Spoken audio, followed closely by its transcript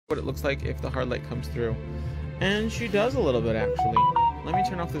what it looks like if the hard light comes through. And she does a little bit, actually. Let me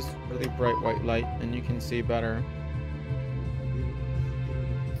turn off this really bright white light and you can see better.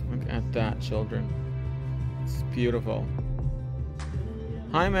 Look at that, children. It's beautiful.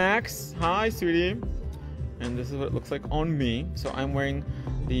 Hi, Max. Hi, sweetie. And this is what it looks like on me. So I'm wearing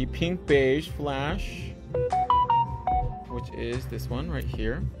the pink beige flash, which is this one right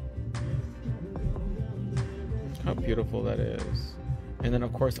here. Look how beautiful that is. And then,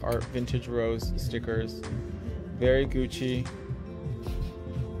 of course, our vintage rose stickers. Very Gucci.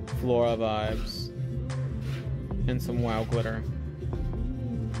 Flora vibes. And some wow glitter.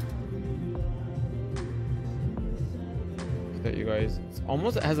 Look at that, you guys. It's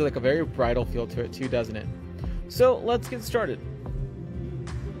almost, it has like a very bridal feel to it too, doesn't it? So let's get started.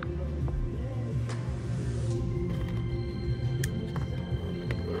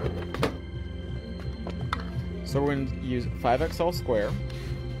 So we're going to use 5XL square.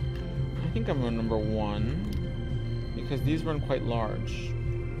 I think I'm on number 1 because these run quite large.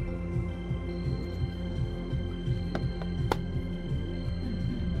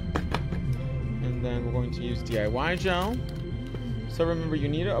 And then we're going to use DIY gel. So remember, you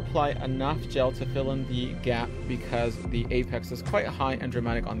need to apply enough gel to fill in the gap because the apex is quite high and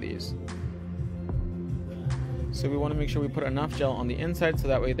dramatic on these. So we want to make sure we put enough gel on the inside so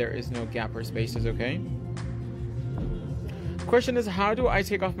that way there is no gap or spaces, okay? Question is, how do I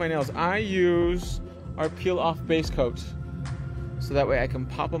take off my nails? I use our peel off base coat so that way I can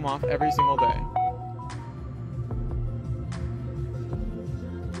pop them off every single day.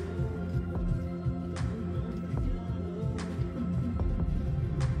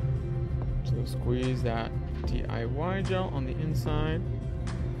 So squeeze that DIY gel on the inside.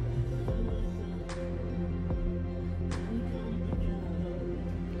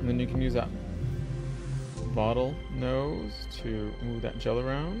 And then you can use that bottle nose to move that gel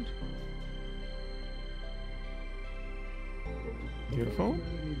around. Beautiful.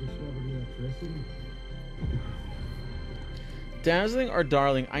 Dazzling or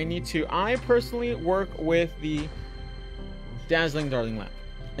Darling? I personally work with the Dazzling Darling lamp.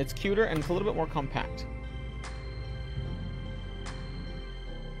 It's cuter and it's a little bit more compact.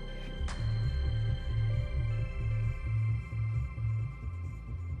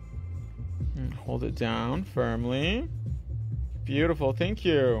 Hold it down firmly. Beautiful, thank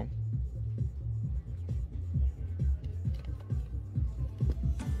you.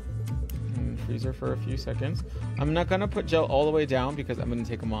 And freeze her for a few seconds. I'm not gonna put gel all the way down because I'm gonna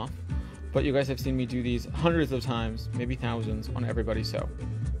take them off. But you guys have seen me do these hundreds of times, maybe thousands on everybody, so.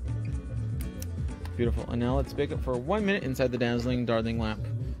 Beautiful, and now let's bake it for 1 minute inside the Dazzling Darling lamp.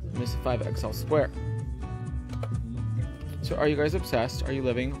 This 5XL square. So are you guys obsessed? Are you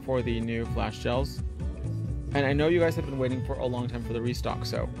living for the new flash gels? And I know you guys have been waiting for a long time for the restock,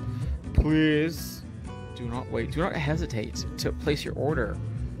 so please do not wait. Do not hesitate to place your order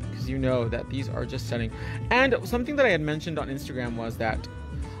because you know that these are just stunning. And something that I had mentioned on Instagram was that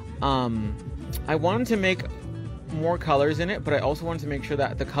I wanted to make more colors in it, but I also wanted to make sure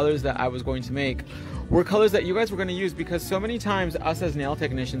that the colors that I was going to make were colors that you guys were going to use, because so many times us as nail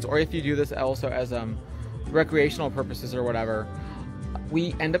technicians, or if you do this also as recreational purposes or whatever,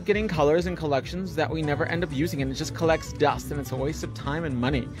 we end up getting colors and collections that we never end up using, and it just collects dust and it's a waste of time and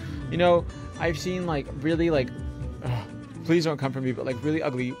money. You know, I've seen like really like, please don't come for me, but like really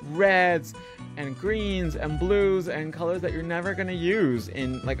ugly reds and greens and blues and colors that you're never gonna use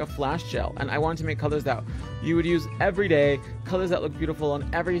in like a flash gel. And I wanted to make colors that you would use every day, colors that look beautiful on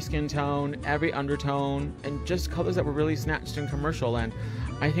every skin tone, every undertone, and just colors that were really snatched and commercial. And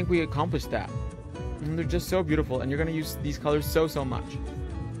I think we accomplished that. And they're just so beautiful, and you're gonna use these colors so much.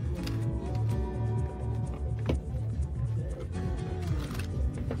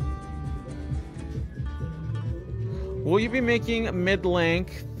 Will you be making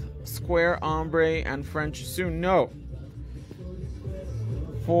mid-length, square, ombre, and French soon? No.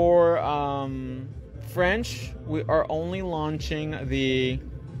 For French, we are only launching the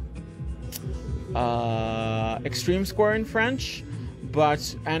extreme square in French.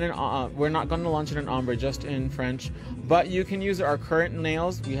 But we're not going to launch it in ombre, just in French. But you can use our current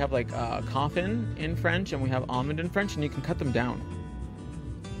nails. We have like coffin in French and we have almond in French, and you can cut them down.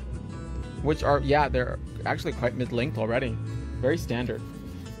 Which are, yeah, they're actually quite mid-length already. Very standard.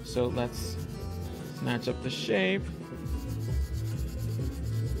 So let's match up the shape.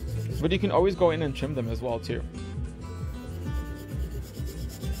 But you can always go in and trim them as well too.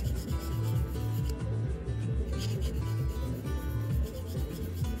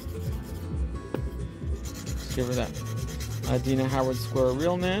 Give her that Dina Howard square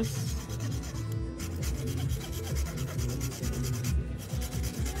realness.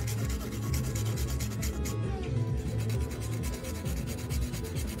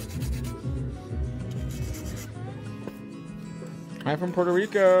 Hi from Puerto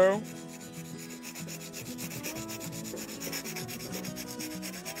Rico.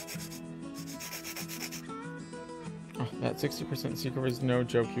 Oh, that 60% secret is no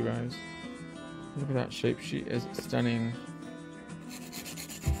joke, you guys. Look at that shape. She is stunning.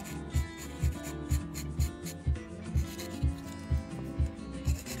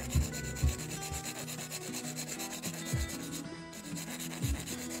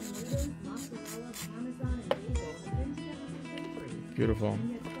 Beautiful.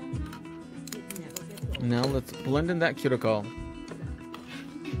 Now let's blend in that cuticle.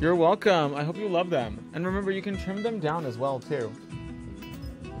 You're welcome. I hope you love them. And remember, you can trim them down as well too.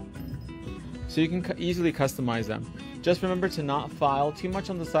 So you can easily customize them. Just remember to not file too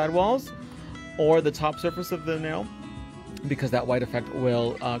much on the sidewalls or the top surface of the nail, because that white effect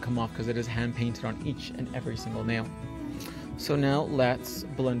will come off because it is hand painted on each and every single nail. So now let's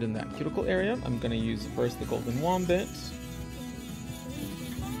blend in that cuticle area. I'm going to use first the golden wand bit.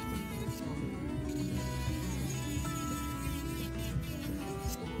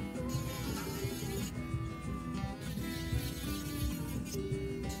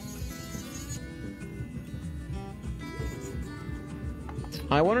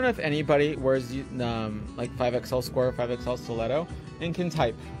 I want to know if anybody wears like 5XL square, 5XL stiletto, and can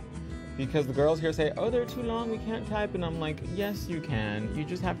type. Because the girls here say, oh, they're too long, we can't type. And I'm like, yes, you can. You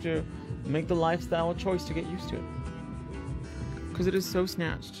just have to make the lifestyle choice to get used to it. Because it is so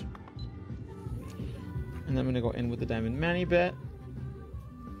snatched. And then I'm going to go in with the diamond mani bit.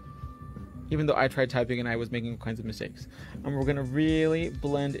 Even though I tried typing and I was making all kinds of mistakes. And we're going to really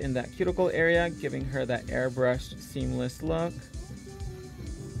blend in that cuticle area, giving her that airbrushed, seamless look.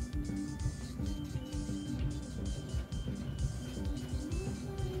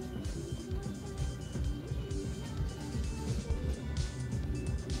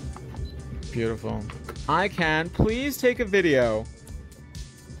 Beautiful. I can. Please take a video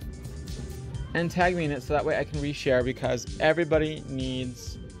and tag me in it so that way I can reshare, because everybody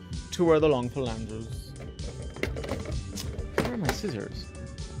needs to wear the long phalanges. Where are my scissors?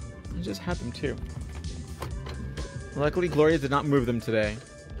 I just had them too. Luckily, Gloria did not move them today.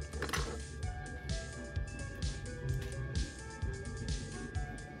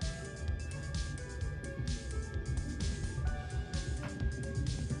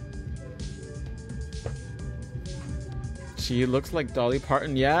 She looks like Dolly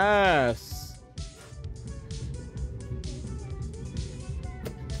Parton. Yes.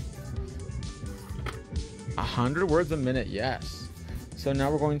 A 100 words a minute. Yes. So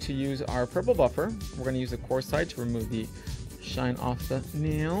now we're going to use our purple buffer. We're going to use the coarse side to remove the shine off the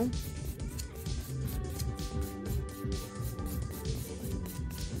nail.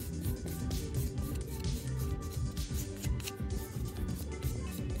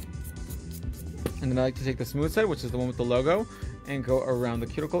 And then I like to take the smooth side, which is the one with the logo, and go around the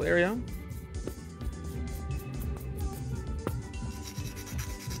cuticle area.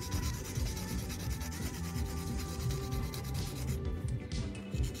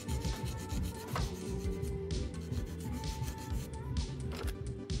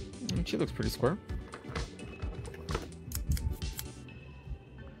 And she looks pretty square.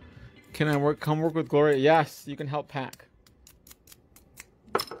 Can I come work with Gloria? Yes, you can help pack.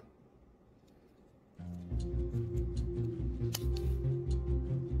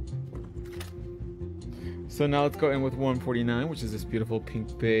 So now let's go in with 149, which is this beautiful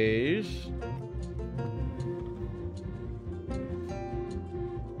pink beige.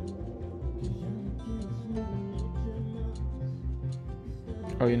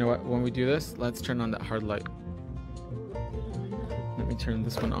 Oh, you know what? When we do this, let's turn on that hard light. Let me turn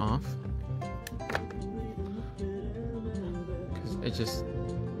this one off. Because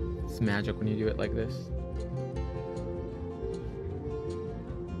it's magic when you do it like this.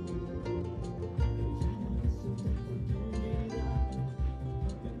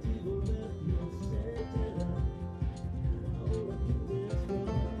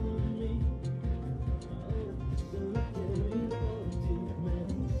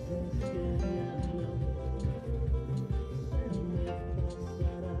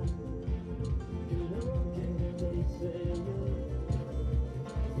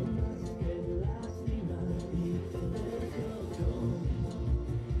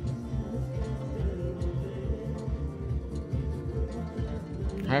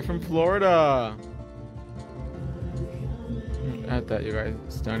 Hi from Florida. At that, you guys.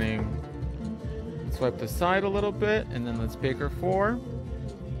 Stunning. Swipe the side a little bit, and then let's bake her for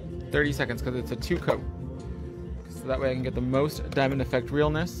 30 seconds because it's a 2-coat. So that way I can get the most diamond effect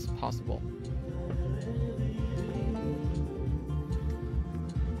realness possible.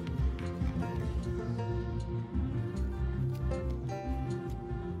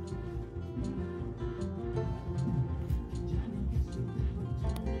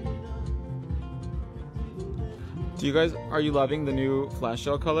 Are you loving the new flash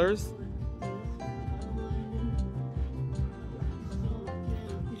gel colors?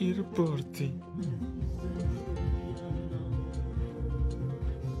 Ir por ti.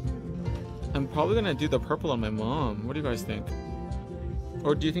 I'm probably gonna do the purple on my mom. What do you guys think?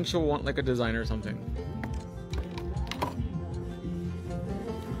 Or do you think she'll want like a design or something?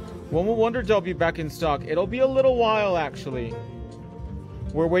 When will Wonder Gel be back in stock? It'll be a little while actually.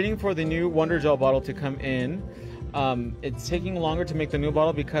 We're waiting for the new Wonder Gel bottle to come in. It's taking longer to make the new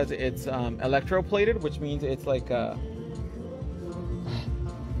bottle because it's electroplated, which means it's like how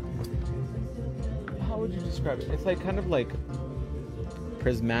would you describe it? It's like kind of like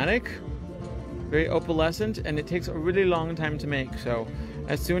prismatic, very opalescent, and it takes a really long time to make. So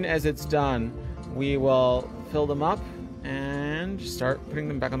as soon as it's done, we will fill them up and start putting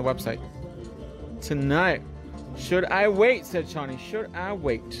them back on the website tonight. Should I wait? Said Shawnee. Should I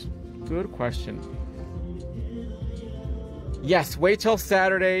wait? Good question. Yes, wait till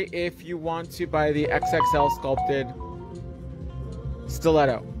Saturday if you want to buy the XXL sculpted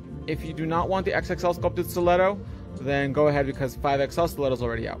stiletto. If you do not want the XXL sculpted stiletto, then go ahead because 5XL stiletto is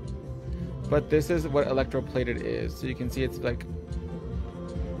already out. But this is what electroplated is. So you can see it's like,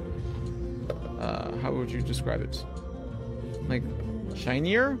 how would you describe it? Like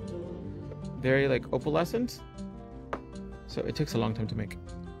shinier, very like opalescent. So it takes a long time to make.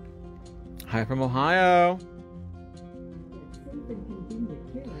 Hi from Ohio.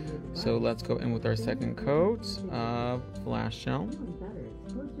 So let's go in with our second coat of flash gel.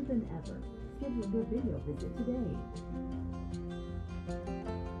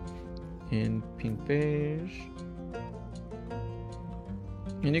 In pink beige.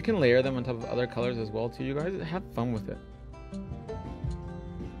 And you can layer them on top of other colors as well too, you guys. Have fun with it.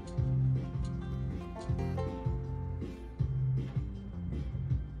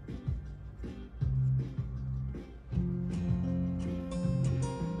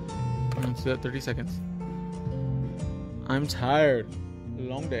 Let's do that 30 seconds. I'm tired.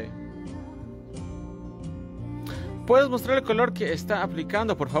 Long day. ¿Puedes mostrar el color que está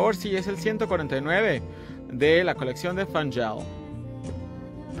aplicando, por favor? Sí, es el 149 de la colección de Fun Gel.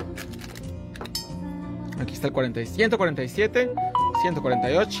 Aquí está el 147,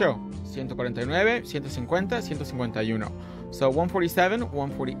 148, 149, 150, 151. So 147,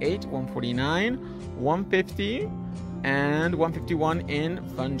 148, 149, 150, and 151 in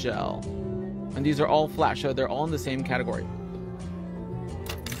Fun Gel. And these are all flash, so they're all in the same category.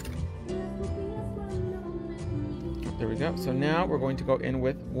 There we go. So now we're going to go in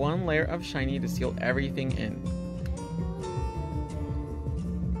with one layer of shiny to seal everything in.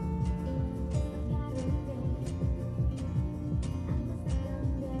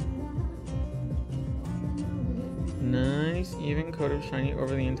 Nice even coat of shiny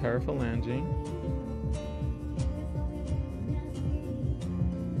over the entire phalange.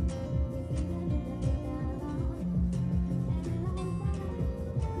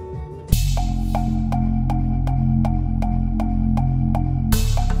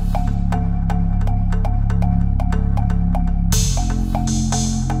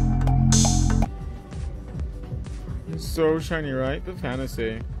 So shiny, right? The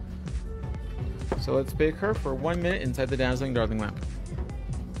fantasy. So let's bake her for 1 minute inside the dazzling darling lamp.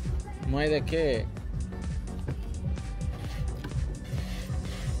 No hay de qué.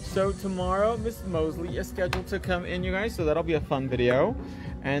 So tomorrow, Miss Mosley is scheduled to come in, you guys. So that'll be a fun video.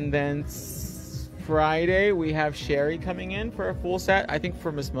 And then Friday, we have Sherry coming in for a full set. I think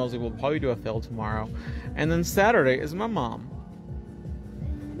for Miss Mosley, we'll probably do a fill tomorrow. And then Saturday is my mom.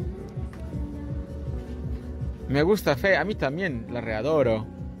 Me gusta Faye, a mí también, la readoro.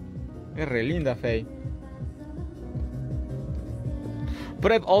 Es re linda Faye.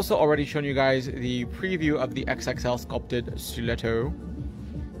 But I've also already shown you guys the preview of the XXL sculpted stiletto.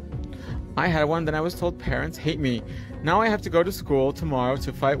 I had one, then I was told parents hate me. Now I have to go to school tomorrow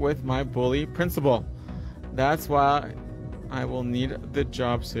to fight with my bully principal. That's why I will need the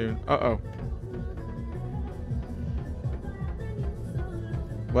job soon. Uh-oh.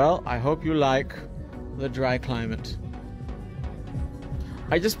 Well, I hope you like the dry climate.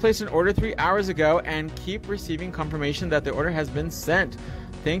 I just placed an order 3 hours ago and keep receiving confirmation that the order has been sent.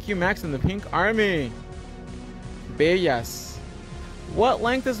 Thank you, Max and the Pink Army. Bellas. What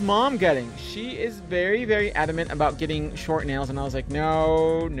length is mom getting? She is very, very adamant about getting short nails, and I was like,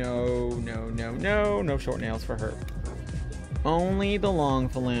 no, no, no, no, no, no short nails for her. Only the long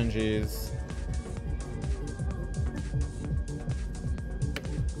phalanges.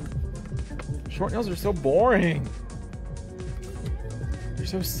 Short nails are so boring. They're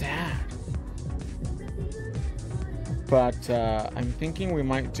so sad. But I'm thinking we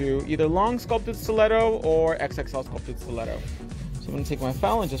might do either long sculpted stiletto or XXL sculpted stiletto. So I'm going to take my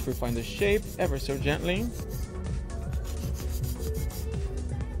file and just refine the shape ever so gently.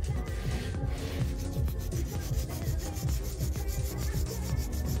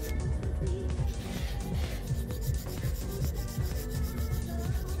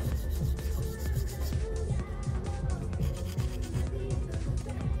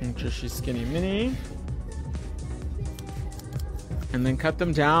 She's skinny mini. And then cut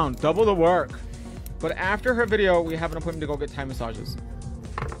them down. Double the work. But after her video, we have an appointment to go get Thai massages.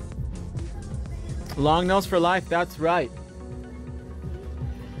 Long nails for life. That's right.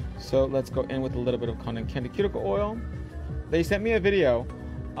 So let's go in with a little bit of cotton candy cuticle oil. They sent me a video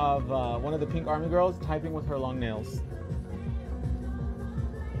of one of the Pink Army girls typing with her long nails.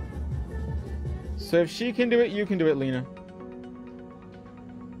 So if she can do it, you can do it, Lena.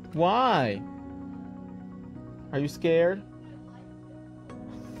 Why? Are you scared?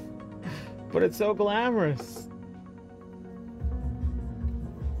 But it's so glamorous.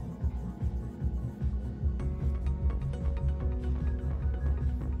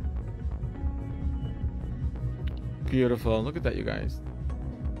 Beautiful. Look at that, you guys.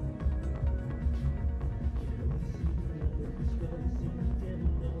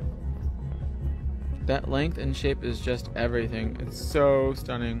 That length and shape is just everything. It's so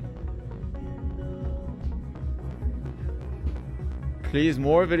stunning. Please,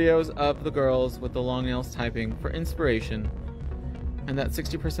 more videos of the girls with the long nails typing for inspiration. And that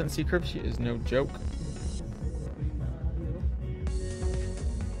 60% C curve, she is no joke.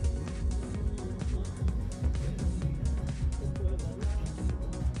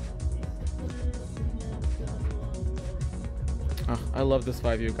 Oh, I love this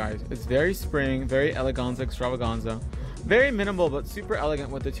 5U, guys. It's very spring, very eleganza, extravaganza. Very minimal, but super elegant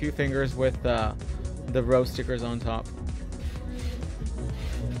with the 2 fingers with the rose stickers on top.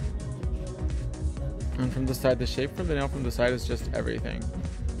 And from the side, the shape from the nail from the side is just everything.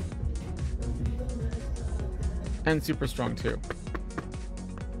 And super strong too.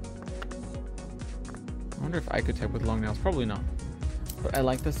 I wonder if I could type with long nails. Probably not. But I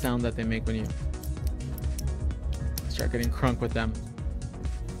like the sound that they make when you start getting crunk with them.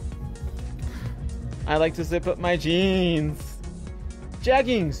 I like to zip up my jeans.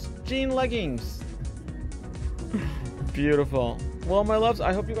 Jeggings. Jean leggings. Beautiful. Well, my loves,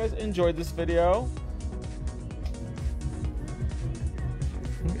 I hope you guys enjoyed this video.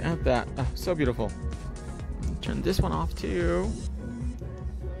 Look at that. Oh, so beautiful. Turn this one off too.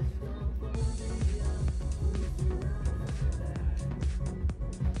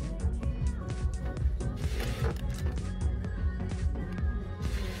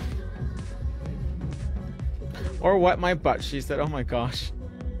 Or wet my butt, she said. Oh my gosh.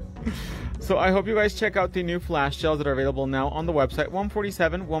 So I hope you guys check out the new flash gels that are available now on the website.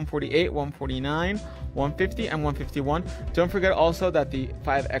 147, 148, 149, 150, and 151. Don't forget also that the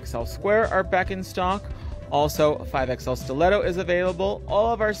 5XL square are back in stock. Also, 5XL stiletto is available.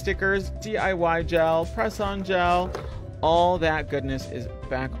 All of our stickers, DIY gel, press-on gel, all that goodness is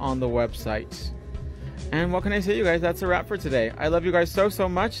back on the website. And what can I say, you guys? That's a wrap for today. I love you guys so, so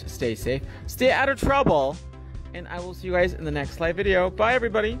much. Stay safe. Stay out of trouble. And I will see you guys in the next live video. Bye,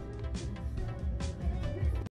 everybody.